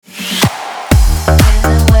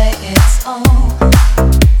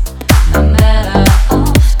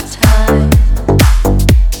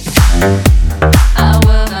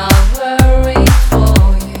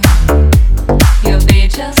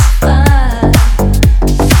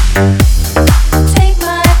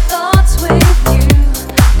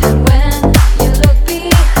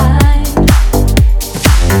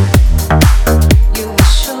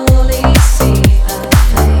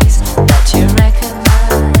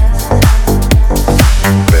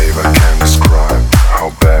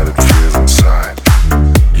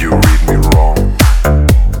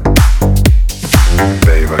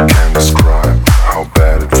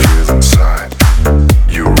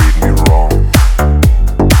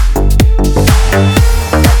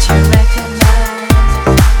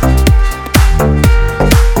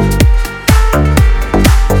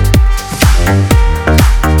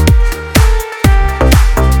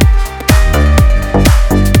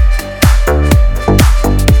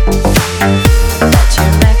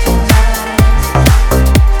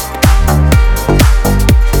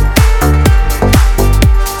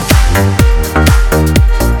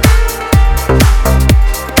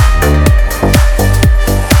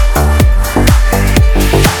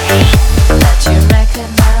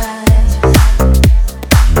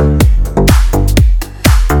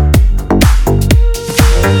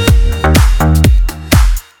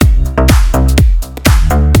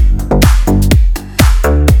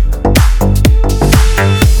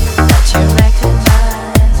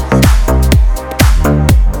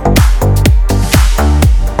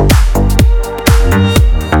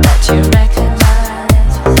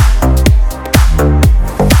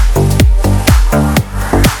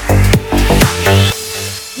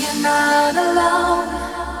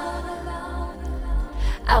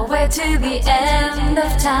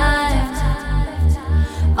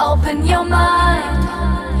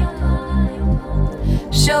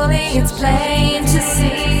Surely it's plain to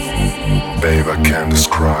see. Babe, I can't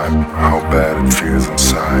describe how bad it feels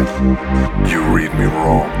inside. You read me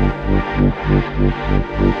wrong.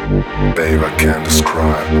 Babe, I can't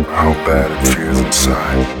describe how bad it feels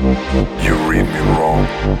inside. You read me wrong.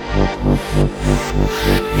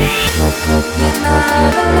 You're not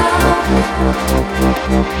alone.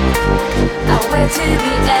 I'll wait till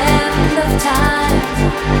the end of time.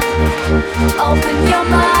 Open your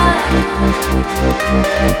mind.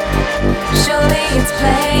 Surely it's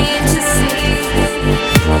plain to see.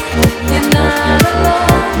 You're not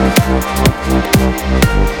alone.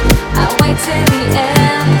 I'll wait till the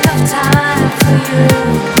end of time for you.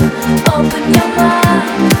 Open your mind.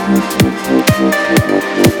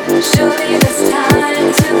 Surely